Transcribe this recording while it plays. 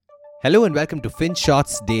Hello and welcome to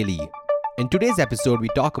FinShots Daily. In today's episode, we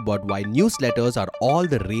talk about why newsletters are all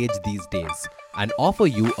the rage these days and offer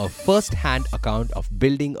you a first-hand account of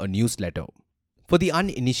building a newsletter. For the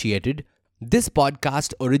uninitiated, this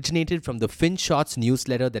podcast originated from the FinShots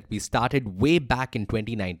newsletter that we started way back in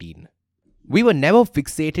 2019. We were never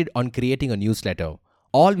fixated on creating a newsletter.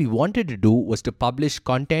 All we wanted to do was to publish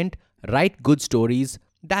content, write good stories,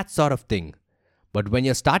 that sort of thing. But when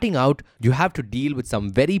you're starting out, you have to deal with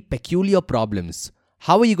some very peculiar problems.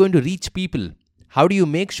 How are you going to reach people? How do you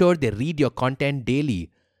make sure they read your content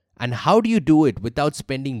daily? And how do you do it without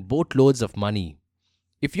spending boatloads of money?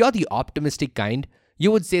 If you're the optimistic kind,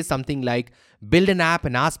 you would say something like, build an app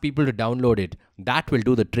and ask people to download it. That will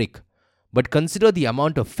do the trick. But consider the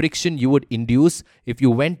amount of friction you would induce if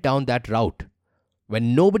you went down that route.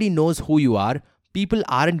 When nobody knows who you are, people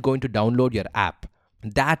aren't going to download your app.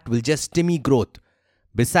 That will just stymie growth.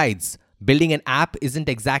 Besides, building an app isn't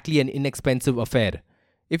exactly an inexpensive affair.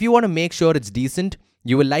 If you want to make sure it's decent,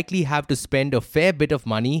 you will likely have to spend a fair bit of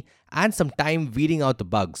money and some time weeding out the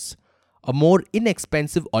bugs. A more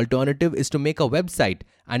inexpensive alternative is to make a website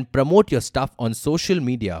and promote your stuff on social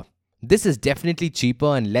media. This is definitely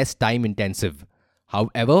cheaper and less time intensive.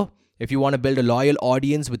 However, if you want to build a loyal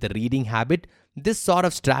audience with a reading habit, this sort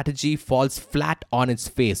of strategy falls flat on its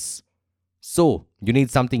face. So, you need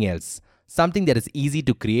something else. Something that is easy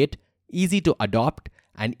to create, easy to adopt,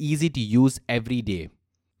 and easy to use every day.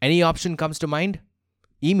 Any option comes to mind?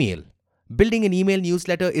 Email. Building an email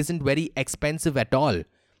newsletter isn't very expensive at all.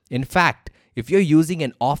 In fact, if you're using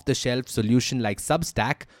an off-the-shelf solution like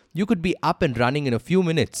Substack, you could be up and running in a few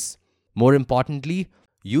minutes. More importantly,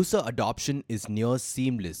 user adoption is near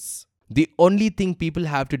seamless. The only thing people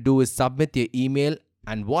have to do is submit their email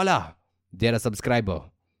and voila, they're a subscriber.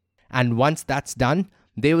 And once that's done,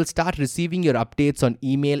 they will start receiving your updates on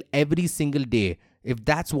email every single day if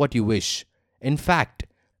that's what you wish. In fact,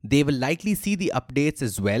 they will likely see the updates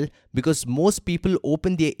as well because most people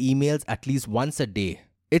open their emails at least once a day.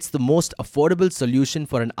 It's the most affordable solution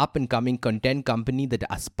for an up-and-coming content company that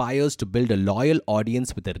aspires to build a loyal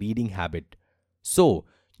audience with a reading habit. So,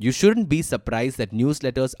 you shouldn't be surprised that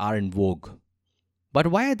newsletters are in vogue. But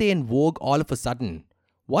why are they in vogue all of a sudden?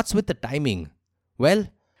 What's with the timing? Well,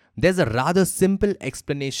 there's a rather simple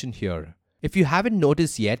explanation here. If you haven't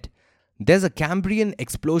noticed yet, there's a Cambrian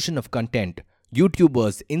explosion of content.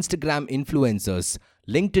 YouTubers, Instagram influencers,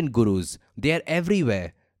 LinkedIn gurus, they are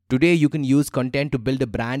everywhere. Today you can use content to build a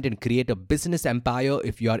brand and create a business empire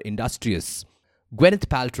if you are industrious. Gwyneth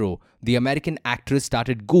Paltrow, the American actress,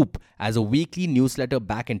 started Goop as a weekly newsletter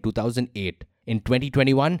back in 2008. In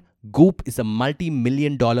 2021, Goop is a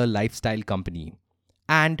multi-million-dollar lifestyle company.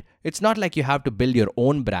 And it's not like you have to build your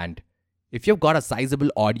own brand. If you've got a sizable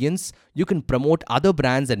audience, you can promote other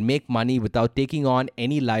brands and make money without taking on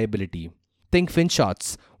any liability. Think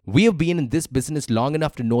FinShots. We have been in this business long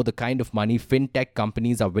enough to know the kind of money fintech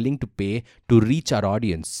companies are willing to pay to reach our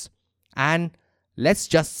audience. And let's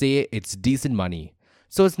just say it's decent money.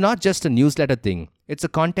 So it's not just a newsletter thing, it's a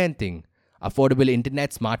content thing. Affordable internet,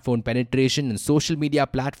 smartphone penetration, and social media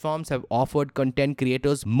platforms have offered content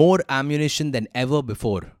creators more ammunition than ever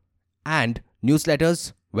before. And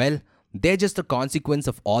newsletters, well, they're just a consequence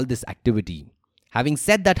of all this activity. Having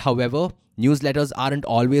said that, however, newsletters aren't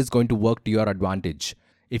always going to work to your advantage.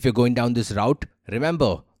 If you're going down this route,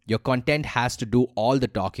 remember, your content has to do all the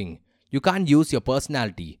talking. You can't use your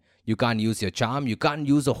personality. You can't use your charm. You can't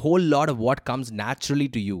use a whole lot of what comes naturally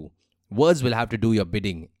to you. Words will have to do your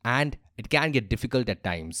bidding, and it can get difficult at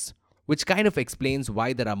times. Which kind of explains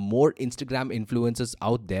why there are more Instagram influencers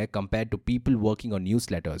out there compared to people working on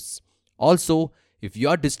newsletters. Also, if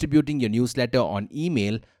you're distributing your newsletter on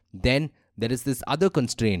email, then there is this other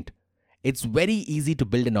constraint. It's very easy to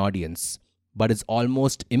build an audience, but it's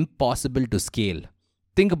almost impossible to scale.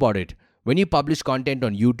 Think about it. When you publish content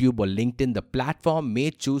on YouTube or LinkedIn, the platform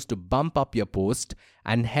may choose to bump up your post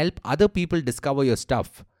and help other people discover your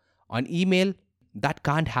stuff. On email, that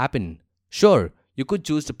can't happen. Sure, you could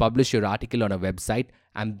choose to publish your article on a website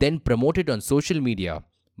and then promote it on social media,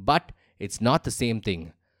 but it's not the same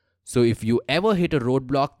thing. So if you ever hit a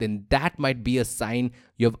roadblock, then that might be a sign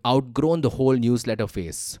you have outgrown the whole newsletter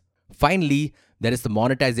phase. Finally, there is the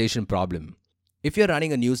monetization problem. If you're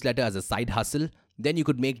running a newsletter as a side hustle, then you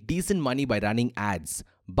could make decent money by running ads.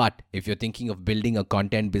 But if you're thinking of building a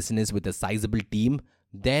content business with a sizable team,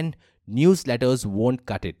 then newsletters won't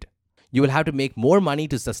cut it. You will have to make more money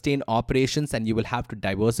to sustain operations and you will have to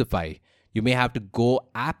diversify. You may have to go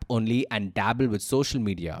app only and dabble with social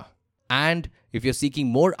media. And if you're seeking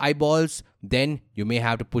more eyeballs, then you may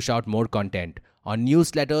have to push out more content. On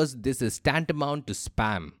newsletters, this is tantamount to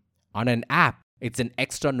spam. On an app, It's an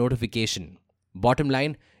extra notification. Bottom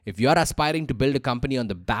line, if you're aspiring to build a company on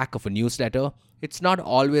the back of a newsletter, it's not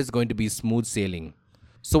always going to be smooth sailing.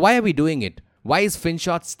 So why are we doing it? Why is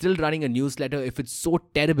FinShot still running a newsletter if it's so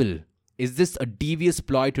terrible? Is this a devious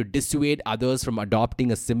ploy to dissuade others from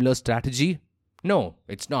adopting a similar strategy? No,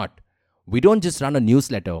 it's not. We don't just run a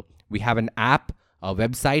newsletter. We have an app, a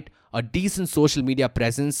website, a decent social media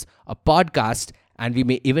presence, a podcast, and we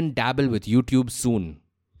may even dabble with YouTube soon.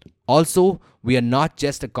 Also, we are not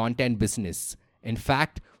just a content business. In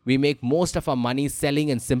fact, we make most of our money selling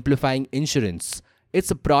and simplifying insurance.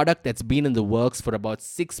 It's a product that's been in the works for about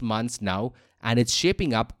 6 months now, and it's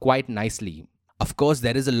shaping up quite nicely. Of course,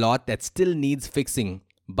 there is a lot that still needs fixing,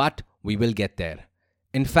 but we will get there.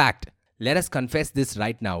 In fact, let us confess this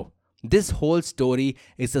right now. This whole story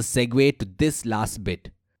is a segue to this last bit,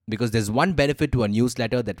 because there's one benefit to a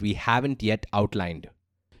newsletter that we haven't yet outlined.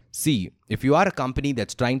 See, if you are a company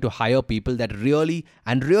that's trying to hire people that really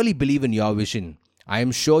believe in your vision, I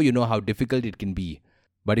am sure you know how difficult it can be.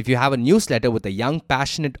 But if you have a newsletter with a young,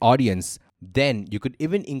 passionate audience, then you could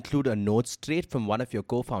even include a note straight from one of your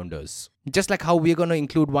co-founders. Just like how we're going to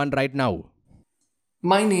include one right now.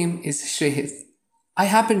 My name is Shreyas. I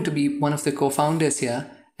happen to be one of the co-founders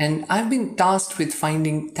here, and I've been tasked with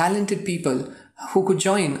finding talented people who could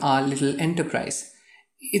join our little enterprise.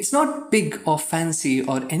 It's not big or fancy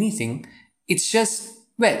or anything. It's just,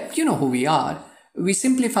 well, you know who we are. We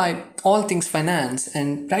simplify all things finance,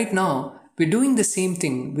 and right now we're doing the same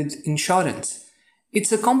thing with insurance.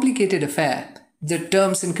 It's a complicated affair. The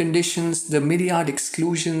terms and conditions, the myriad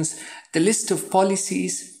exclusions, the list of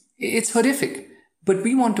policies, it's horrific. But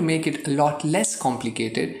we want to make it a lot less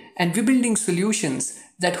complicated, and we're building solutions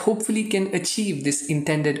that hopefully can achieve this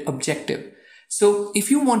intended objective. So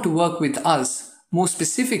if you want to work with us, more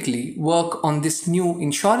specifically work on this new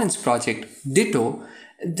insurance project, Ditto,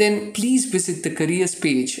 then please visit the careers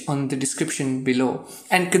page on the description below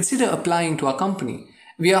and consider applying to our company.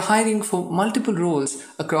 We are hiring for multiple roles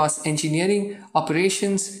across engineering,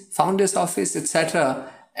 operations, founder's office,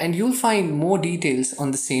 etc. And you'll find more details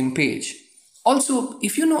on the same page. Also,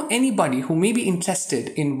 if you know anybody who may be interested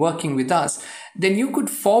in working with us, then you could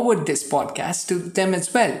forward this podcast to them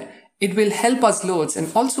as well. It will help us loads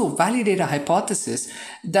and also validate a hypothesis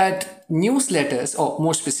that newsletters, or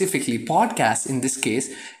more specifically podcasts in this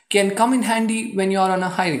case, can come in handy when you're on a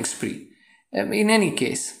hiring spree. In any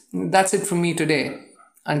case, that's it from me today.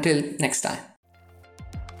 Until next time.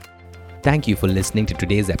 Thank you for listening to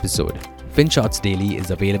today's episode. FinShots Daily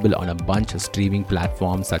is available on a bunch of streaming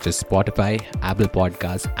platforms such as Spotify, Apple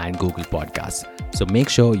Podcasts, and Google Podcasts. So make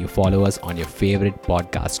sure you follow us on your favorite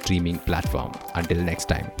podcast streaming platform. Until next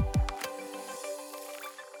time.